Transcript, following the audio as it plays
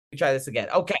try this again.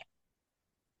 Okay.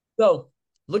 So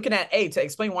looking at A, to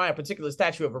explain why a particular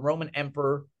statue of a Roman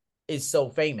emperor is so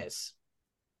famous,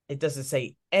 it doesn't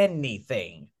say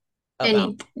anything about.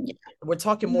 Any, yeah. We're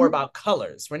talking more Mhm. about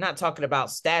colors. We're not talking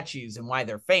about statues and why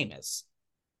they're famous.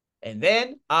 And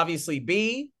then obviously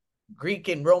B, Greek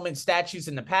and Roman statues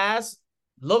in the past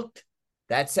looked,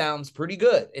 that sounds pretty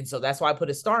good. And so that's why I put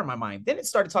a star in my mind. Then it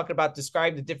started talking about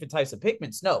describe the different types of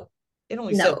pigments. No, it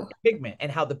only said No. pigment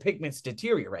and how the pigments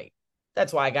deteriorate.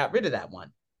 That's why I got rid of that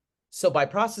one. So by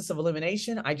process of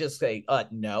elimination, I just say,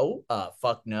 no,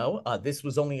 fuck no. This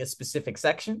was only a specific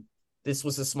section. This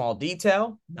was a small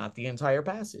detail, not the entire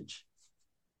passage.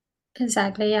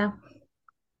 Exactly, yeah.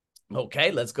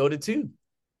 Okay, let's go to two.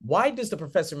 Why does the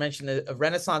professor mention a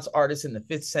Renaissance artist in the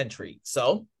 5th century?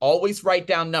 So always write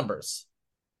down numbers.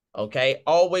 Okay,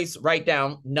 always write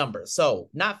down numbers. So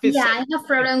not 5th Yeah, century. I have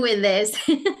problem with this.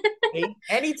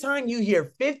 Anytime you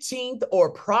hear 15th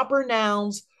or proper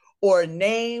nouns or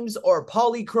names or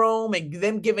polychrome and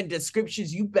them giving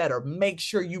descriptions, you better make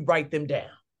sure you write them down.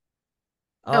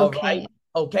 All right. Okay.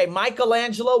 Okay,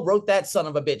 Michelangelo wrote that son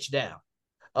of a bitch down.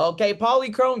 Okay,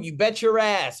 polychrome, you bet your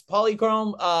ass.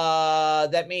 Polychrome,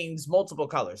 that means multiple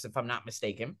colors, if I'm not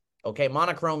mistaken. Okay,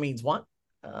 monochrome means one.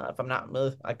 If I'm not,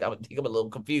 I think I'm a little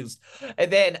confused.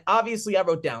 And then obviously I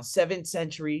wrote down 7th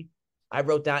century. I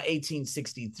wrote down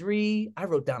 1863. I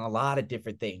wrote down a lot of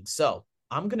different things. So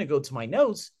I'm gonna go to my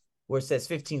notes where it says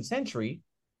 15th century,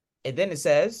 and then it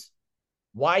says,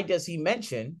 why does he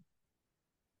mention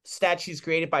statues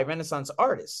created by Renaissance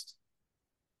artists?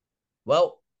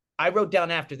 Well, I wrote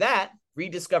down after that,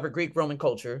 rediscover Greek Roman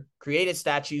culture, created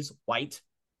statues, white.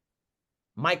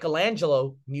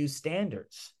 Michelangelo, new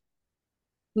standards.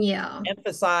 Yeah.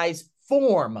 Emphasize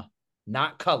form,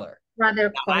 not color.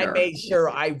 Rather Now, I color. made sure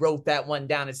I wrote that one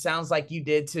down. It sounds like you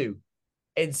did too.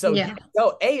 And so here Yeah. we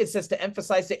go. A, it says to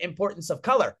emphasize the importance of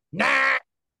color. Nah,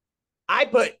 I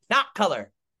put not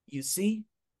color. You see?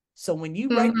 So when you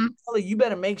write Mm-hmm. color, you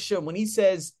better make sure when he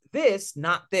says this,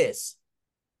 not this.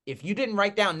 If you didn't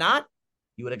write down not,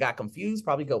 you would have got confused.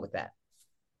 Probably go with that.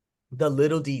 The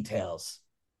little details.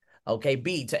 Okay,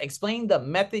 B, to explain the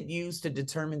method used to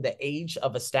determine the age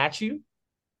of a statue.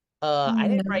 I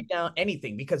didn't No. write down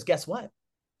anything because guess what?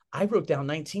 I wrote down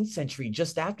 19th century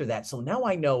just after that. So now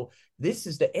I know this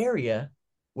is the area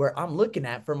where I'm looking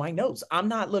at for my notes. I'm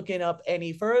not looking up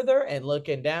any further and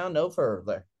looking down no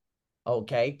further.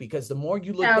 Okay, because the more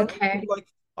you look down, Okay. you're like,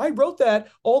 I wrote that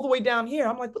all the way down here.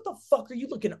 I'm like, what the fuck are you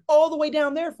looking all the way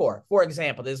down there for? For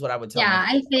example, this is what I would tell my Yeah,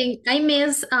 I think I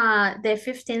miss the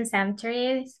 15th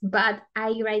centuries, but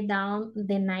I write down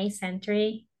the 9th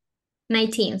century,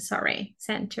 19th, sorry,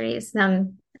 centuries.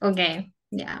 Okay,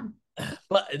 yeah.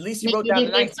 but at least you wrote Maybe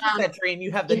down the this is 19th century and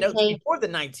you have the notes mistake. before the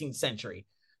 19th century.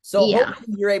 So Yeah.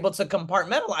 hopefully you're able to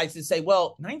compartmentalize and say,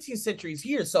 well, 19th century is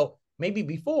here. So maybe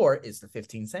before is the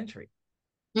 15th century.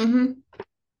 Mm-hmm.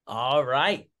 All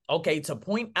right. Okay. To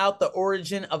point out the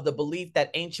origin of the belief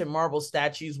that ancient marble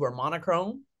statues were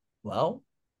monochrome, well,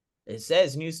 it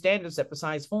says new standards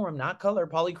emphasize form, not color,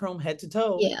 polychrome head to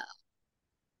toe. Yeah.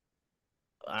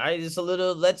 All right, just a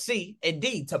little, let's see.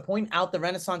 Indeed, to point out the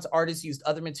Renaissance artists used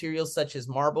other materials such as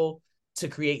marble to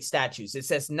create statues. It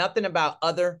says nothing about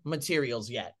other materials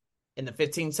yet in the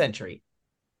 15th century.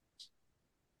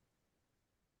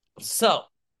 So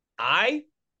I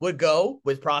would go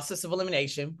with process of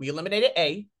elimination. We eliminated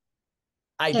A.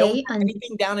 I don't A have and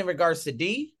anything down in regards to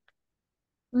D.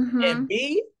 And mm-hmm.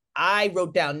 B, I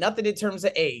wrote down nothing in terms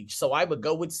of age. So I would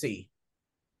go with C.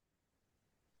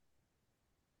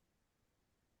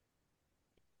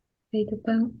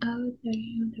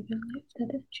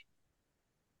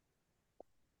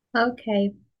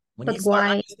 Okay, When you but start why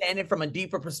understanding from a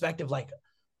deeper perspective, like,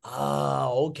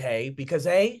 oh, okay, because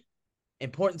A,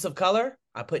 importance of color,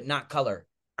 I put not color.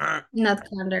 not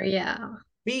color? Yeah.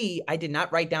 B, I did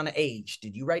not write down an age.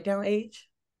 Did you write down age?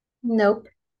 Nope.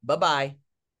 Bye bye.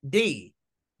 D,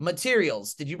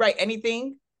 materials. Did you write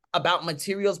anything about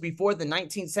materials before the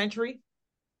 19th century?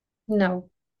 No.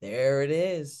 There it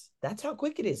is. That's how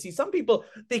quick it is. See, some people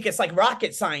think it's like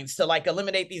rocket science to like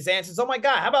eliminate these answers. Oh my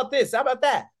God, how about this? How about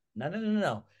that? No, no, no,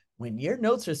 no. When your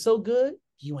notes are so good,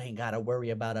 you ain't got to worry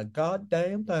about a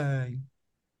goddamn thing.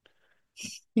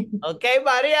 Okay,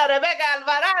 Maria, Rebecca,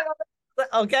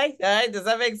 Alvarado. Okay, all right. Does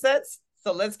that make sense?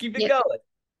 So let's keep it Yep. going.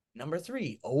 Number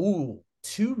three. Oh,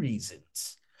 two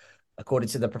reasons. According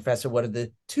to the professor, what are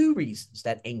the two reasons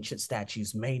that ancient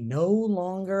statues may no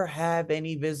longer have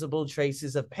any visible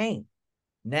traces of paint?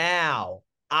 Now,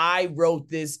 I wrote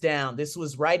this down. This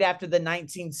was right after the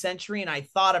 19th century, and I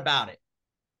thought about it.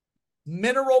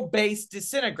 Mineral base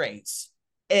disintegrates.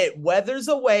 it weathers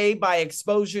away by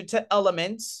exposure to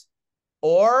elements,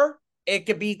 or it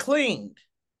could be cleaned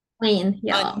Clean,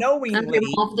 yeah. And unknowingly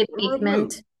remove the or removed.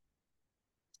 pigment.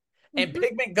 And Mhm.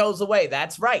 pigment goes away.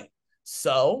 That's right.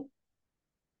 So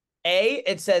A,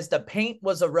 it says the paint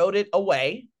was eroded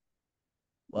away.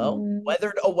 Well, Mm,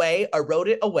 weathered away,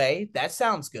 eroded away. That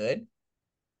sounds good.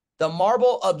 The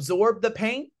marble absorbed the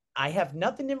paint. I have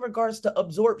nothing in regards to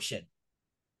absorption.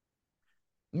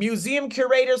 Museum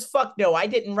curators, fuck no. I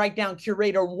didn't write down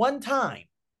curator one time.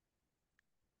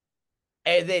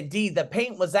 And then D, the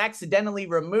paint was accidentally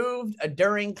removed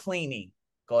during cleaning.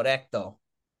 Correcto.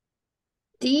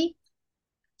 D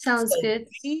sounds So good.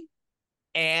 D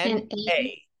and And A,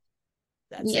 A.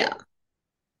 That's yeah. it.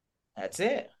 That's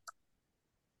it.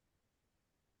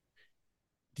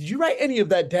 Did you write any of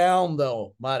that down,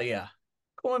 though, Maria?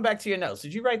 Going back to your notes,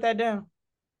 did you write that down?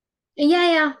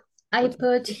 Yeah, yeah. I put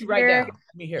What you write down? here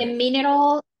Let me hear the it.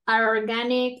 mineral are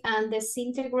organic and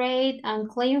disintegrate and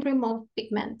clean remove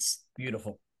pigments.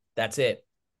 Beautiful. That's it.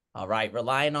 All right.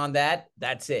 Relying on that,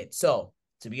 that's it. So,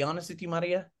 to be honest with you,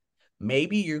 Maria,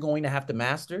 maybe you're going to have to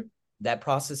master that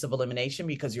process of elimination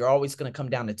because you're always going to come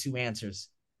down to two answers.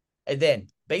 And then,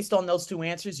 based on those two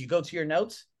answers, you go to your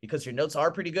notes because your notes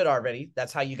are pretty good already.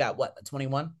 That's how you got what, a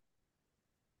 21?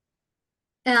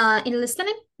 In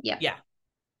listening? Yeah. Yeah,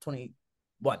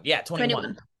 21. Yeah, 21.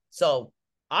 21. So,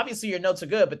 obviously, your notes are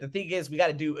good, but the thing is, we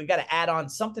got to add on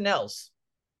something else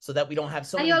so that we don't have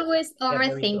so I many always that very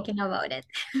little. overthinking about it.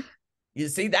 You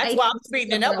see, that's I why I'm think it's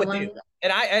speeding a it up with problem. you.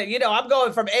 And I'm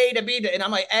going from A to B and I'm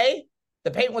like, A,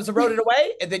 the paint was eroded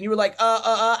away. And then you were like,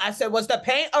 I said, was the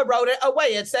paint eroded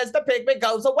away? It says the pigment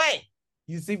goes away.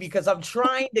 You see, because I'm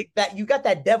trying to, that you got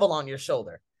that devil on your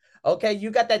shoulder. Okay.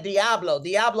 You got that Diablo.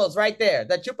 Diablo's right there.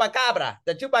 The chupacabra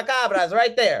is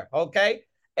right there. Okay.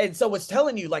 And so it's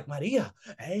telling you, like, Maria,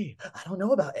 hey, I don't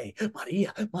know about A.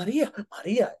 Maria.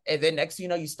 And then next,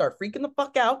 you start freaking the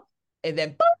fuck out. And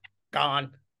then, boom,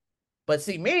 gone. But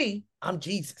see, me, I'm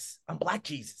Jesus. I'm Black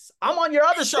Jesus. I'm on your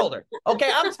other shoulder. Okay,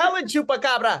 I'm telling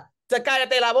Chupacabra to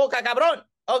cállate la boca, cabrón.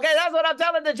 Okay, that's what I'm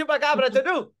telling the Chupacabra to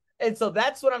do. And so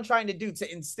that's what I'm trying to do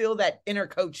to instill that inner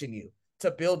coach in you,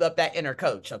 to build up that inner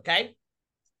coach. Okay,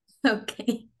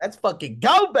 Okay. let's fucking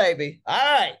go, baby. All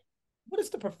right. What is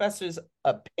the professor's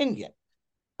opinion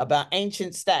about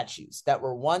ancient statues that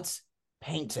were once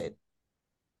painted?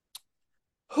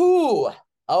 Who?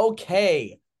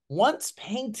 Okay, once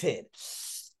painted.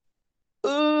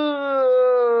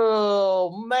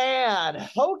 Oh, man.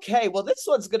 Okay, well, this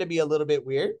one's going to be a little bit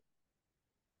weird.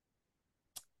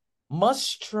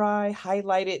 Must try,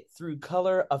 highlight it through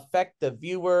color, affect the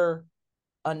viewer.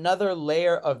 Another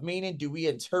layer of meaning. Do we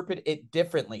interpret it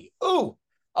differently? Ooh,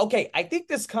 okay. I think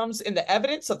this comes in the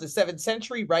evidence of the 7th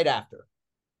century right after.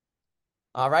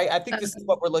 All right. I think this is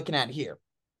what we're looking at here.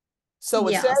 So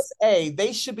it says Yes. A,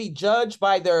 they should be judged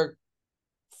by their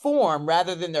form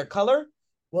rather than their color.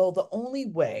 Well, the only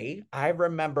way I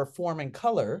remember form and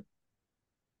color,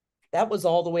 that was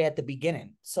all the way at the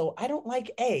beginning. So I don't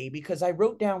like A because I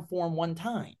wrote down form one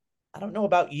time. I don't know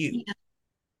about you. Yeah.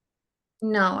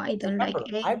 No, I don't like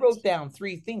Remember, I it. wrote down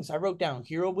 3 things. I wrote down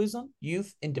heroism,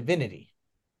 youth, and divinity.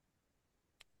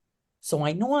 So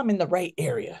I know I'm in the right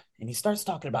area. And he starts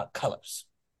talking about colors.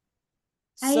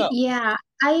 I So yeah,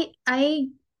 I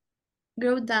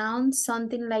wrote down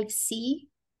something like C.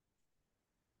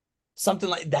 something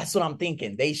like that's what I'm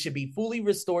thinking. They should be fully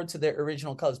restored to their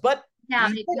original colors. But do Yeah,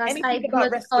 you say because anything I about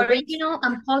put restoration? original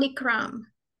and polychrome.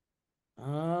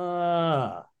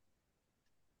 Ah,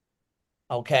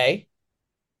 okay.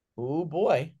 Oh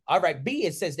boy. All right. B,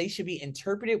 it says they should be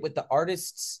interpreted with the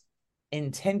artist's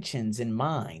intentions in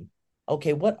mind.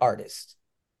 Okay, what artist?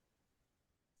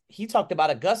 He talked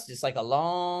about Augustus like a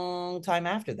long time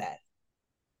after that.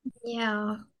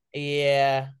 Yeah.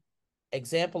 Yeah.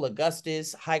 Example,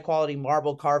 Augustus, high quality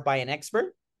marble carved by an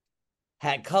expert.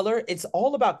 Had color. It's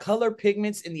all about color,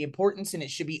 pigments, and the importance, and it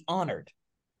should be honored.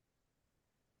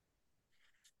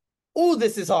 Ooh,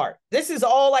 this is hard. This is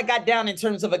all I got down in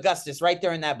terms of Augustus right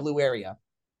there in that blue area.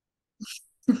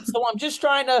 So I'm just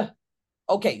trying to.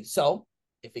 Okay, so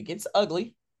if it gets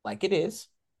ugly, like it is,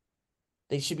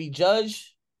 they should be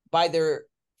judged by their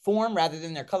form rather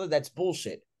than their color. That's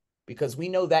bullshit. Because we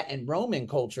know that in Roman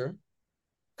culture,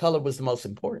 color was the most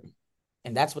important.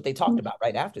 And that's what they talked about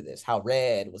right after this, how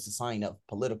red was a sign of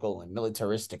political and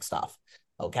militaristic stuff.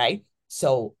 Okay.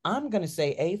 So I'm going to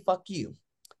say A, fuck you.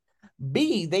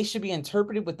 B, they should be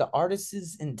interpreted with the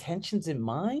artist's intentions in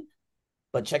mind.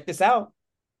 But check this out.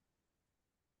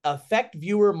 Affect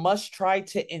viewer must try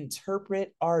to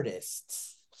interpret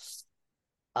artists.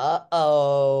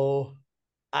 Uh-oh.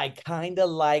 I kind of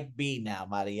like B now,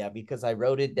 Maria, because I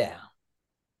wrote it down.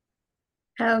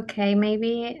 Okay,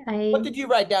 maybe What I did you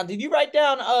write down? Did you write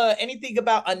down anything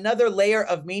about another layer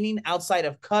of meaning outside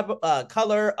of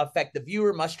color affect the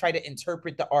viewer, must try to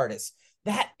interpret the artist?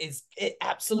 That is it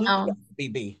absolutely no.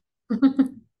 BB.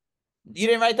 You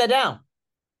didn't write that down.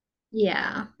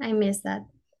 Yeah, I missed that.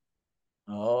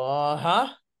 Uh-huh.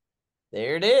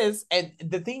 There it is. And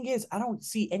the thing is, I don't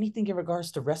see anything in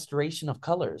regards to restoration of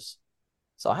colors.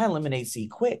 So I eliminate C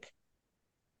quick.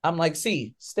 I'm like,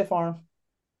 C, stiff arm.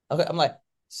 Okay, I'm like,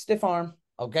 stiff arm.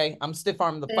 Okay, I'm stiff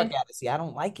arm the fuck Okay. out of C. I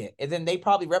don't like it. And then they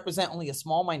probably represent only a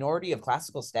small minority of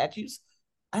classical statues.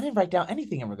 I didn't write down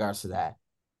anything in regards to that.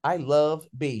 I love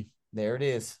B. There it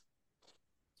is.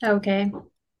 Okay.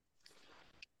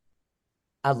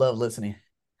 I love listening.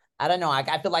 I don't know. I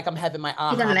feel like I'm having my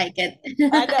I don't aha. like it.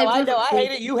 I know, I I know. prefer I hate it.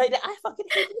 reading. You hate it. I fucking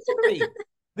hate history.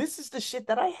 This is the shit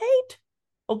that I hate.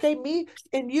 Okay, me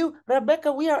and you,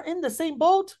 Rebecca, we are in the same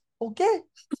boat. Okay,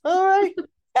 all right.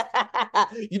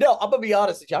 I'm gonna be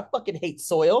honest with you. I fucking hate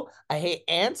soil. I hate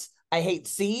ants. I hate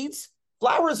seeds.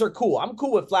 Flowers are cool. I'm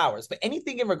cool with flowers, but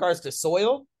anything in regards to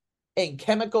soil and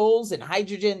chemicals and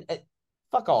hydrogen,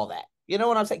 fuck all that. You know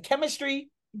what I'm saying? Chemistry,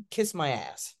 kiss my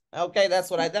ass. Okay, that's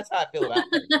how I feel about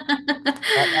chemistry.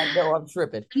 I know I'm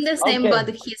tripping. I'm the same, Okay. but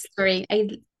history.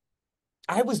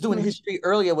 I was doing history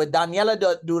earlier with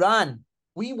Daniela Duran.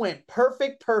 We went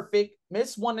perfect, perfect.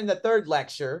 Missed one in the third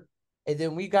lecture. And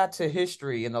then we got to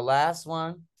history. In the last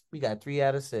one, we got 3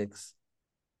 out of 6.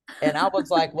 And I was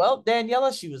like, well,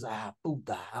 Daniela, she was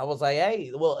puta. I was like,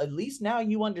 hey, well, at least now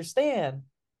you understand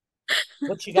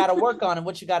what you got to work on and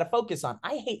what you got to focus on.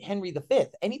 I hate Henry V.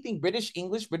 Anything British,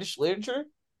 English, British literature,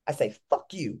 I say,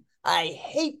 fuck you. I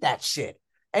hate that shit.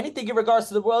 Anything in regards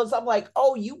to the world, I'm like,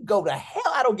 oh, you go to hell.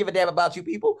 I don't give a damn about you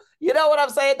people. You know what I'm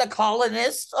saying? The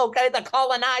colonists, okay? The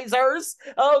colonizers,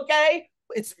 okay?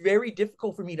 It's very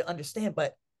difficult for me to understand,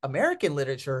 but American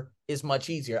literature is much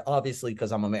easier, obviously,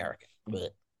 because I'm American.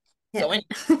 But Yeah.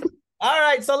 so, all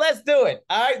right, so let's do it.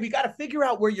 All right, we got to figure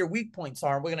out where your weak points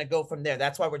are. And we're going to go from there.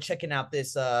 That's why we're checking out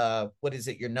this, what is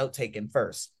it, your note taking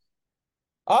first.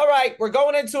 All right, we're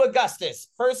going into Augustus.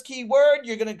 First key word,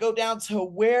 you're going to go down to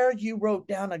where you wrote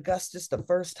down Augustus the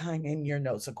first time in your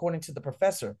notes. According to the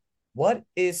professor, what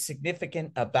is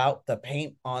significant about the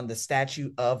paint on the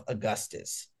statue of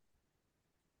Augustus?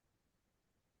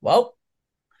 Well,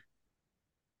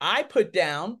 I put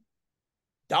down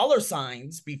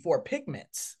 $ before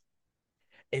pigments.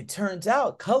 It turns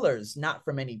out colors not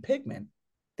from any pigment.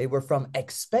 They were from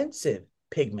expensive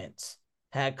pigments.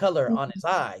 Had color on his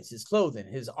eyes, his clothing,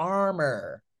 his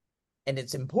armor. And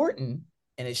it's important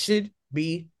and it should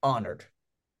be honored.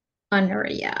 Honor,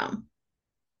 yeah.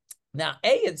 Now, A,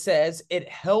 it says it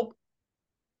helped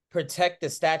protect the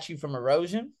statue from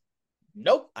erosion.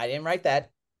 Nope, I didn't write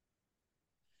that.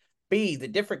 B, the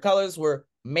different colors were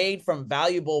made from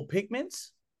valuable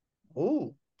pigments.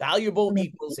 Ooh, valuable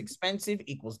equals expensive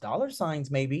equals $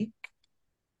 maybe.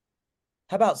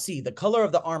 How about C? The color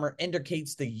of the armor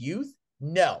indicates the youth.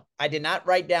 No, I did not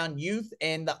write down youth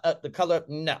and the color.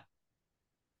 No.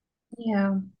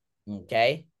 Yeah.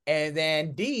 Okay. And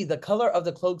then D, the color of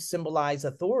the cloak symbolize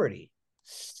authority.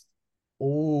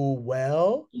 Oh,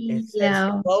 well, it says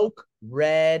Yeah. cloak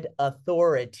red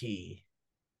authority.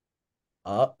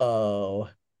 Uh-oh.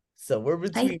 So we're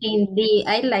I between think D.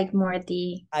 I like more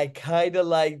D. I kind of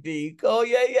like D. Oh,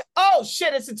 yeah, yeah. Oh,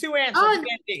 shit. It's a 2 answer. Oh,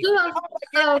 D. two Oh,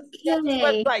 yeah, yeah. This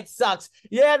okay. website sucks.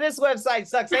 Yeah, this website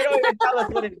sucks. They don't even tell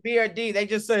us what it's B or D. They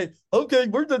just say, okay,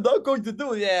 we're not going to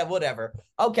do it. Yeah, whatever.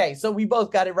 Okay, so we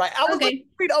both got it right. Okay.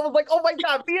 I was like, oh my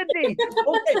God, B and D.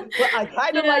 Okay, but I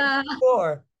kind of like Yeah.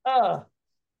 more.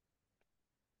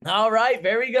 All right,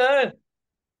 very good.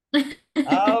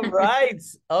 All right.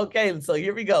 Okay, so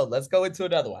here we go. Let's go into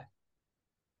another one.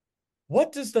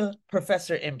 What does the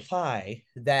professor imply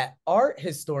that art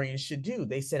historians should do?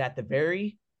 They said at the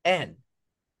very end,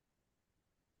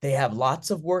 they have lots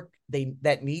of work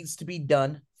that needs to be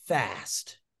done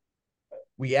fast.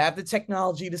 We have the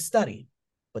technology to study,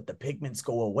 but the pigments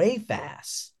go away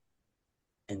fast.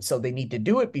 And so they need to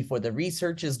do it before the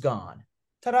research is gone.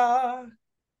 Ta-da!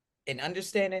 In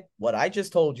understanding what I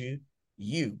just told you,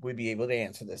 you would be able to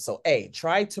answer this. So A,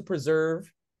 try to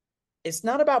preserve. It's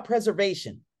not about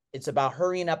preservation. It's about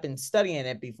hurrying up and studying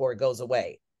it before it goes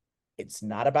away. It's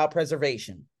not about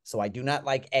preservation. So I do not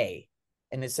like A.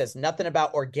 And it says nothing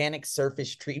about organic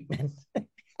surface treatment.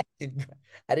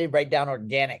 I didn't write down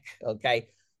organic. Okay.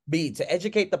 B, to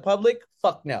educate the public.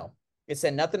 Fuck no. It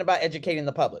said nothing about educating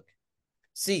the public.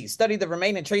 C, study the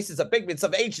remaining traces of pigments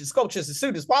of ancient sculptures as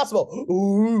soon as possible.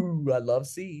 Ooh, I love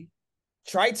C.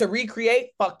 Try to recreate.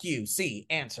 Fuck you. C.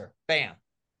 Answer. Bam.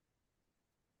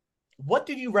 What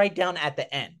did you write down at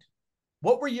the end?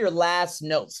 What were your last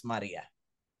notes, Maria?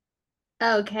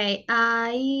 Okay,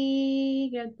 I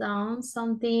got down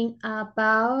something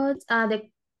about the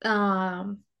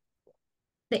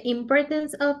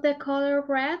importance of the color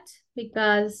red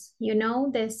because you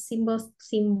know the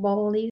symbolism